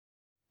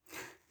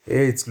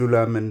Hey, it's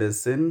Lula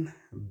Mendelson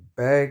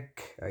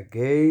back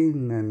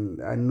again, and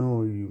I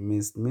know you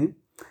missed me.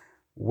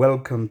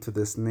 Welcome to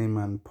the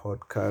Snayman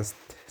podcast.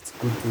 It's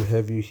good to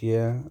have you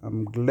here.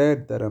 I'm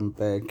glad that I'm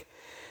back.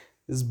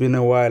 It's been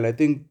a while. I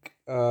think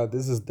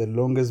this is the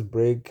longest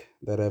break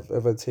that I've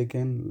ever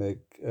taken.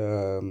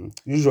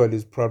 Usually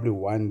it's probably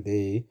one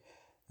day,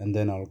 and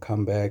then I'll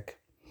come back.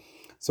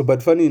 So,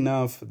 but funny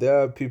enough, there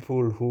are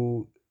people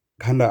who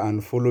kind of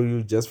unfollow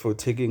you just for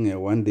taking a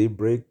 1 day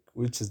break,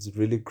 which is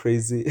really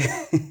crazy.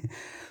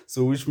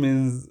 So, which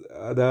means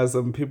there are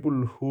some people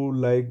who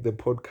like the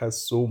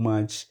podcast so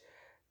much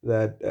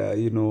that,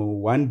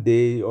 1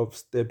 day of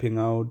stepping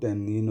out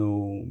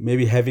and,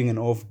 maybe having an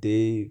off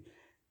day,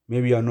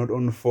 maybe you're not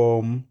on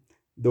form,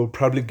 they'll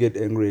probably get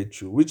angry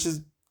at you, which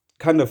is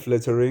kind of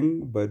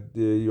flattering, but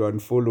you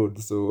unfollowed.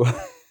 So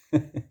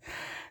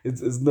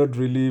it's not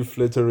really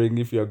flattering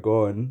if you're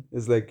gone.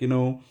 It's like,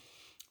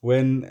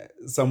 when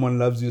someone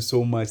loves you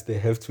so much, they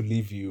have to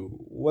leave you.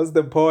 What's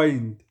the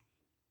point?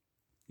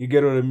 You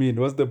get what I mean?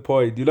 What's the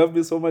point? You love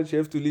me so much, you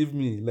have to leave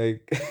me.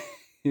 Like,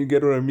 you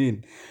get what I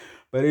mean?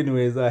 But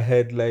anyways, I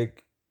had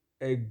like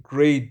a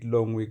great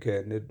long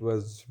weekend. It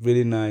was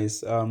really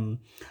nice.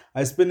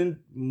 I spent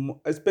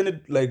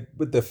it like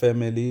with the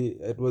family.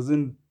 It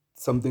wasn't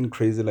something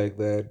crazy like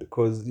that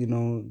because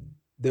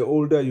the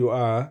older you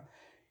are,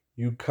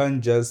 you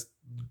can't just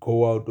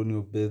go out on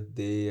your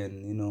birthday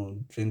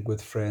and drink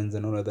with friends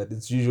and all of that.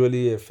 It's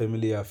usually a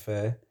family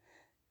affair.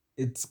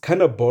 It's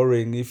kind of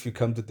boring if you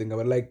come to think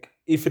about it. Like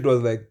if it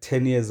was like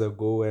 10 years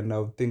ago and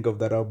I'll think of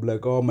that, I'll be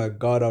like, oh my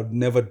God, I'd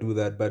never do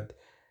that. But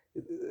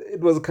it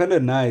was kind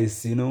of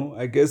nice.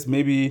 I guess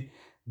maybe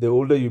the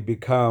older you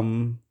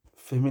become,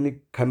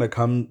 family kind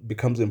of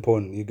becomes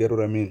important. You get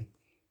what I mean?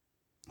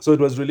 So it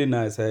was really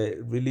nice. I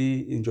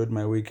really enjoyed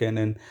my weekend,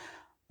 and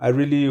I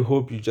really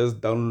hope you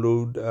just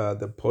download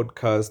the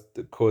podcast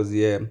because,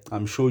 yeah,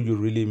 I'm sure you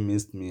really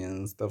missed me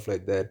and stuff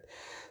like that.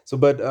 So,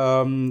 but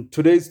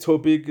today's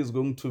topic is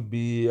going to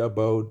be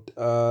about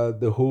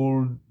the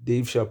whole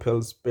Dave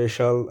Chappelle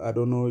special. I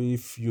don't know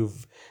if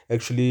you've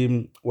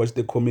actually watched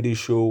the comedy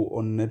show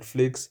on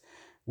Netflix,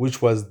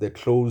 which was The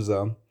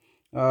Closer.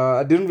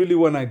 I didn't really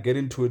want to get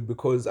into it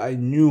because I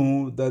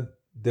knew that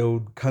they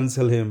would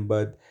cancel him,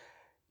 but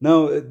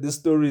now this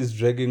story is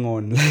dragging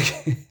on.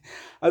 Like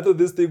I thought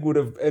this thing would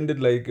have ended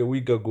like a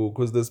week ago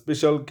because the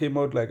special came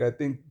out like I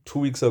think 2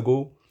 weeks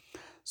ago.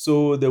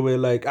 So they were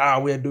like,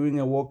 we are doing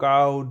a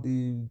walkout.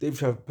 The Dave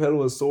Chappelle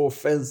was so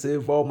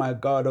offensive. Oh my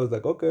God. I was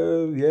like,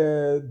 okay,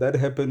 yeah, that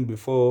happened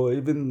before.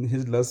 Even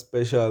his last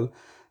special,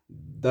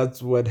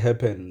 that's what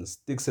happens.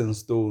 Sticks and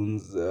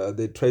stones.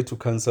 They try to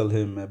cancel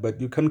him,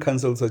 but you can't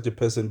cancel such a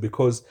person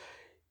because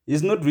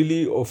he's not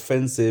really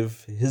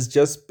offensive. He's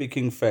just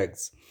speaking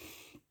facts.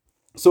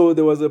 So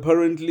there was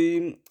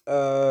apparently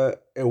a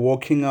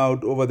walking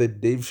out over the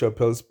Dave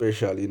Chappelle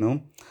special.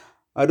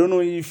 I don't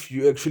know if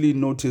you actually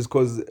noticed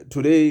because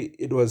today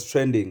it was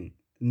trending.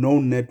 No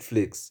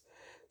Netflix.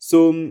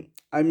 So,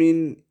 I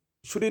mean,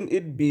 shouldn't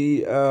it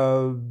be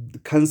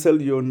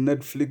cancel your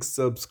Netflix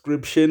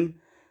subscription?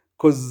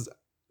 Because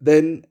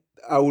then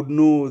I would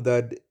know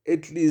that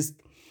at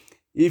least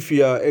if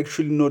you are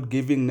actually not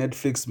giving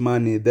Netflix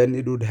money, then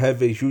it would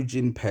have a huge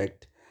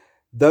impact.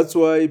 That's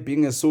why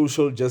being a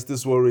social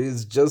justice warrior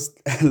is just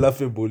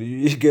laughable.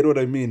 You get what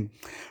I mean?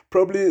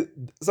 Probably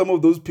some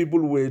of those people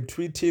were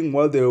tweeting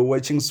while they were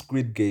watching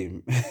Squid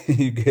Game.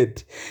 you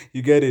get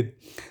you get it.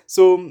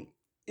 So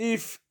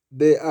if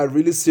they are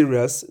really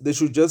serious, they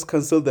should just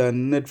cancel their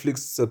Netflix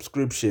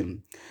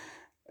subscription.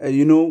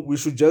 We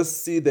should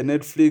just see the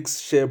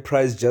Netflix share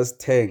price just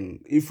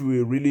tank. If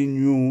we really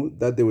knew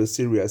that they were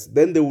serious,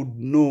 then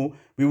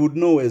we would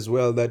know as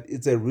well that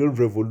it's a real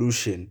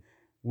revolution,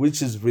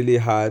 which is really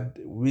hard,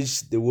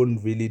 which they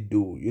won't really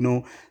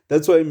do.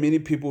 That's why many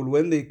people,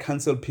 when they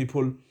cancel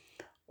people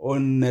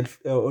on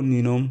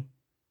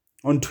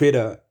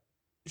Twitter,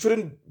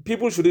 shouldn't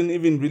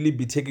even really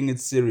be taking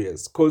it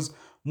serious because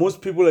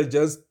most people are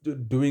just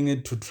doing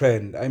it to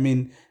trend. I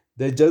mean,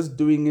 they're just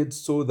doing it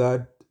so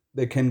that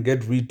they can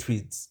get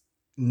retweets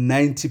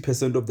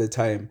 90% of the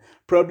time.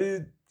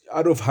 Probably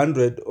out of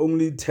 100,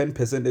 only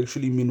 10%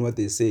 actually mean what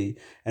they say,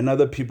 and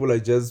other people are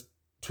just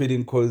tweeting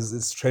because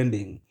it's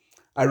trending.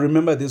 I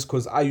remember this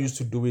because I used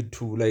to do it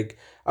too. Like,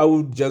 I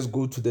would just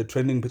go to the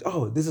trending page.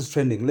 Oh, this is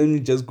trending. Let me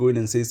just go in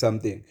and say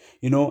something,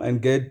 and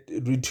get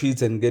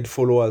retweets and get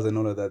followers and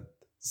all of that.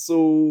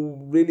 So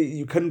really,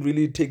 you can't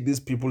really take these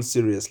people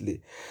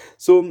seriously.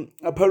 So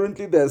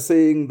apparently, they're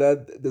saying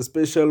that the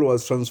special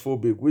was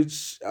transphobic,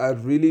 which I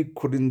really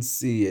couldn't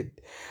see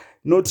it.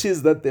 Notice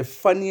that the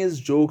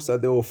funniest jokes are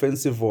the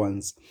offensive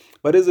ones.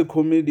 But as a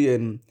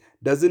comedian,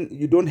 doesn't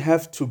you don't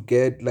have to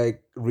get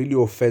like really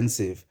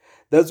offensive.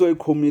 That's why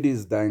comedy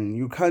is done.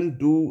 You can't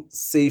do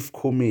safe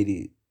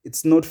comedy.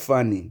 It's not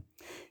funny.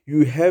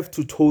 You have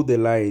to toe the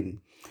line.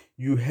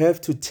 You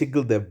have to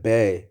tickle the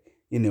bear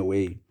in a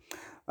way.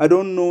 I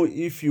don't know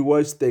if you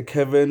watched the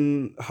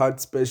Kevin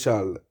Hart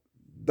special.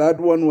 That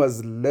one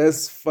was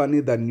less funny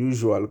than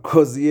usual.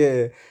 Cause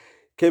yeah,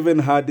 Kevin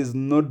Hart is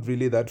not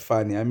really that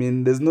funny. I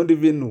mean, there's not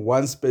even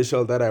one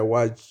special that I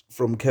watched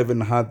from Kevin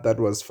Hart that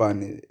was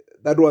funny.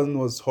 That one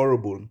was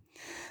horrible.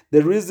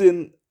 The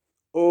reason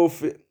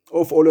of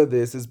of all of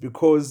this is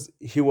because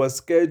he was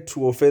scared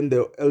to offend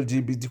the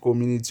LGBT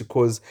community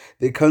because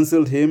they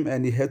cancelled him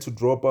and he had to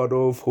drop out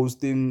of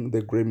hosting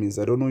the Grammys.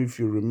 I don't know if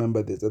you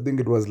remember this. I think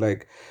it was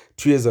like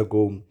 2 years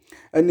ago.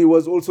 And he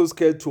was also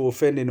scared to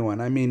offend anyone.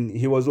 I mean,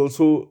 he was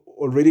also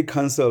already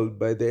cancelled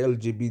by the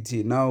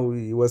LGBT. Now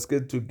he was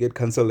scared to get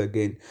cancelled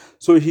again.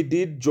 So he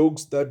did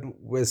jokes that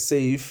were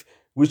safe,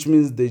 which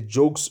means the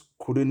jokes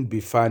couldn't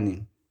be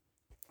funny.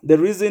 The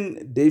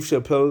reason Dave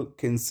Chappelle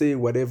can say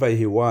whatever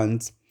he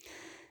wants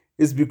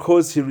is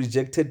because he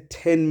rejected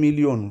 10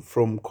 million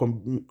from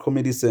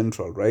Comedy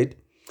Central, right?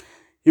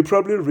 He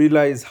probably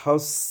realized how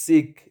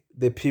sick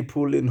the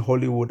people in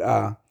Hollywood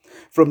are.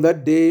 From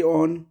that day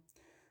on,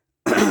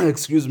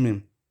 excuse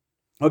me.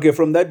 Okay,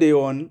 from that day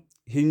on,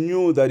 he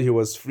knew that he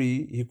was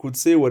free. He could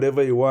say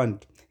whatever he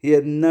want. He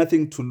had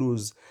nothing to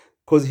lose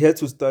because he had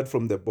to start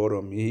from the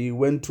bottom. He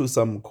went to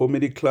some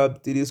comedy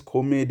club, did his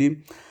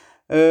comedy,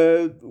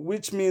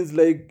 which means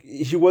like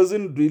he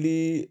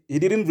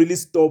didn't really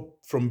stop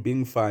from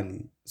being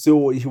funny.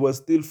 So he was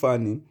still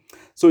funny.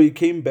 So he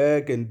came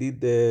back and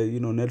did the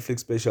Netflix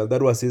special.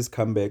 That was his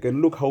comeback.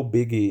 And look how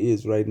big he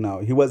is right now.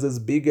 He was as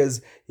big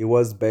as he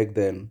was back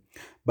then.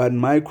 But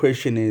my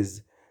question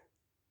is,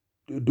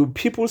 do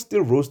people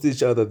still roast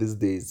each other these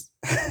days?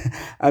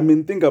 I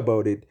mean, think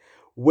about it.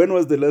 When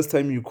was the last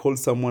time you called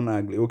someone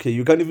ugly? Okay,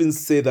 you can't even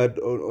say that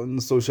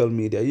on social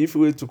media. If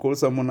you were to call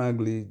someone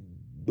ugly,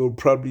 they'll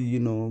probably,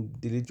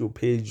 delete your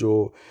page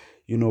or,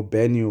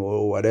 ban you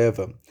or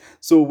whatever.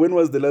 So when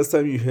was the last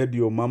time you heard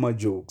your mama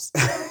jokes?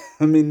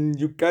 I mean,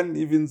 you can't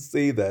even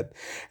say that.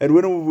 And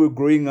when we were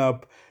growing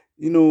up,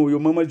 your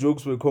mama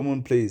jokes were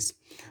commonplace.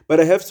 But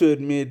I have to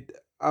admit,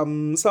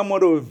 I'm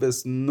somewhat of a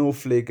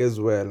snowflake as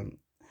well.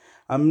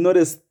 I'm not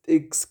as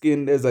thick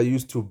skinned as I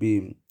used to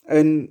be.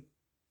 And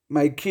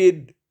my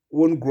kid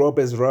won't grow up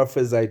as rough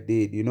as I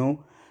did.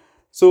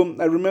 So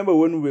I remember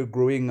when we were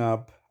growing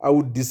up, I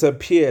would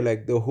disappear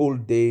like the whole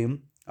day.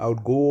 I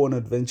would go on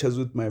adventures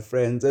with my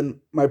friends,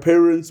 and my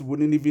parents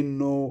wouldn't even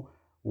know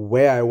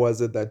where I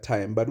was at that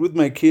time. But with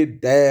my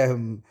kid,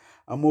 damn,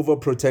 I'm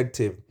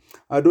overprotective.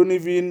 I don't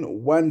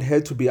even want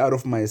her to be out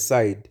of my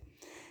sight.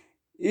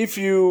 If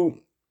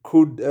you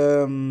could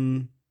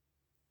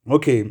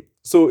Okay,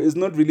 so it's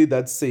not really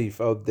that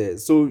safe out there.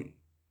 So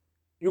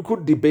you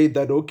could debate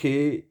that,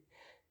 okay,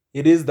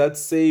 it is that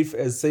safe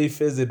as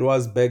it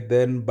was back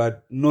then,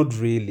 but not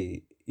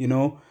really.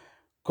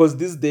 Because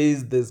these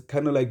days there's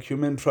kind of like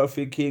human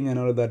trafficking and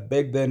all of that.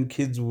 Back then,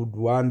 kids would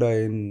wander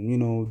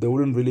and, they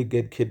wouldn't really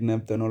get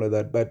kidnapped and all of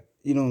that. But,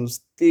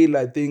 still,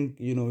 I think,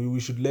 we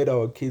should let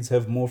our kids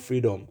have more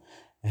freedom,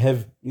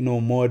 have,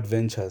 more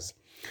adventures.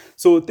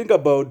 So think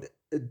about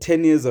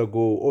 10 years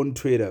ago on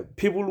Twitter,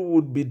 people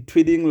would be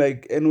tweeting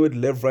like N word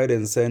left, right,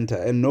 and center,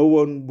 and no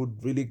one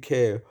would really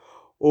care.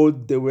 Or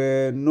they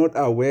were not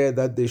aware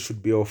that they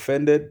should be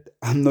offended.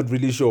 I'm not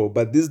really sure.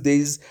 But these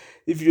days,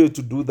 if you were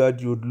to do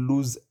that, you'd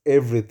lose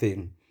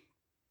everything.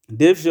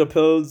 Dave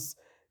Chappelle's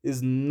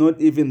is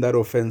not even that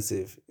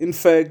offensive. In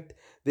fact,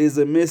 there's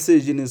a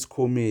message in his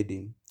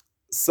comedy.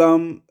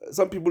 Some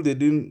people they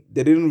didn't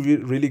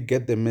really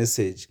get the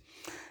message.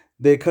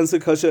 The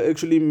cancel culture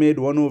actually made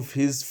one of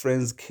his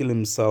friends kill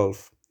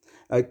himself.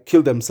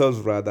 Kill themselves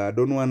rather. I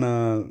don't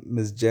wanna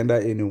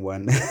misgender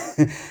anyone.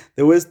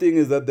 The worst thing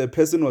is that the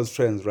person was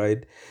trans,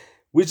 right?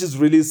 Which is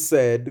really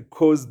sad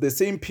because the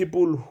same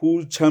people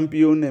who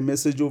champion a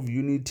message of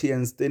unity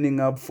and standing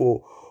up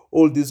for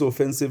all these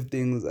offensive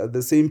things are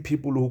the same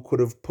people who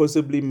could have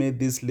possibly made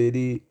this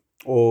lady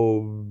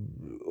or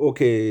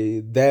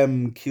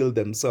them kill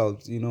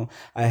themselves.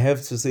 I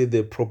have to say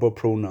the proper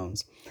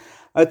pronouns.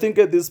 I think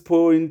at this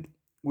point,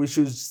 we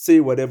should say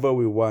whatever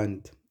we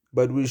want,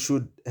 but we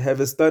should have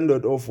a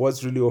standard of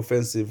what's really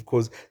offensive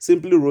because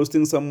simply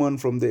roasting someone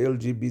from the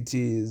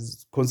LGBT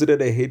is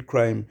considered a hate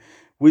crime,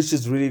 which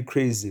is really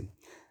crazy.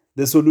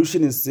 The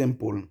solution is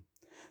simple.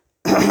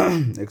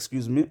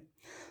 Excuse me.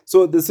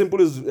 So the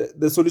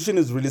solution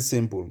is really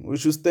simple. We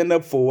should stand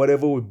up for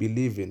whatever we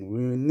believe in. We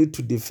need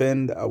to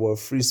defend our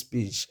free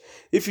speech.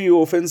 If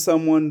you offend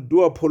someone,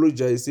 do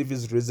apologize if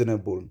it's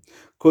reasonable.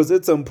 Because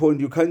at some point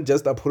you can't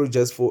just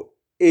apologize for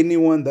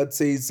anyone that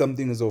says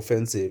something is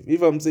offensive.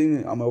 If I'm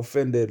saying I'm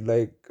offended,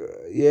 like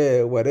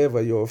yeah,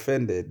 whatever, you're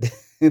offended.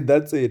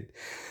 That's it.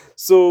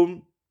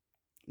 So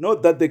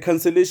note that the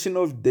cancellation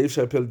of Dave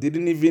Chappelle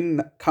didn't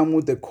even come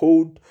with a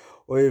code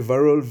or a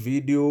viral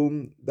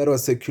video that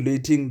was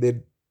circulating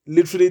that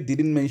literally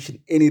didn't mention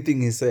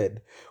anything he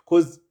said.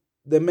 Because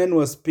the man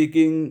was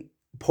speaking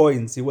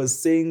points. He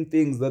was saying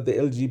things that the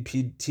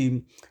LGBT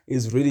team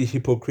is really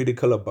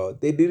hypocritical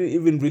about. They didn't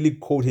even really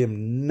quote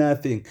him,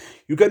 nothing.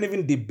 You can't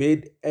even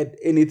debate at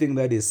anything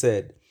that he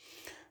said.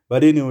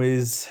 But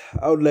anyways,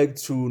 I would like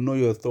to know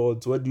your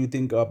thoughts. What do you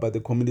think about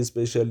the comedy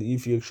special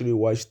if you actually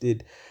watched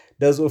it?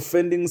 Does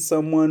offending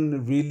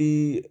someone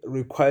really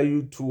require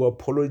you to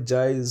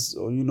apologize,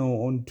 or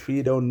on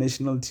Twitter, on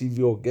national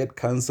TV, or get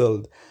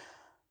cancelled?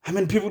 I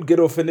mean, people get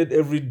offended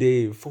every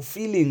day for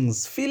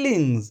feelings.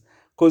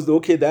 Because,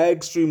 okay, there are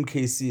extreme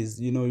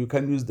cases, you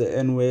can use the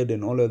N word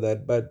and all of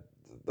that, but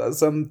there's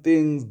some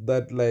things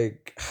that,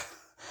 like,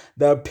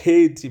 they're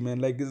petty, man.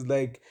 Like, it's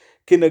like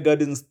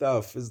kindergarten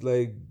stuff. It's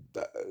like,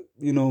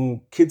 uh,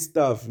 kid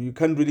stuff. You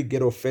can't really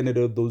get offended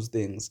at those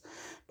things.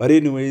 But,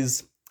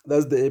 anyways,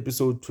 that's the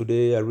episode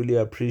today. I really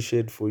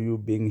appreciate for you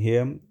being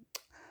here.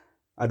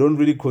 I don't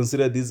really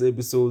consider these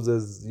episodes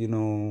as,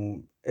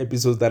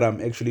 episodes that I'm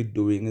actually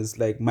doing. It's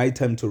like my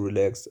time to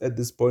relax. At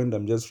this point,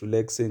 I'm just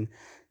relaxing,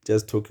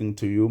 just talking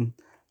to you.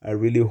 I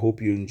really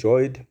hope you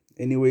enjoyed.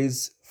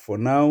 Anyways, for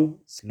now,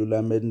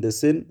 Slula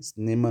Mendesin,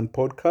 Sneeman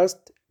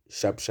Podcast,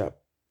 Sharp Sharp.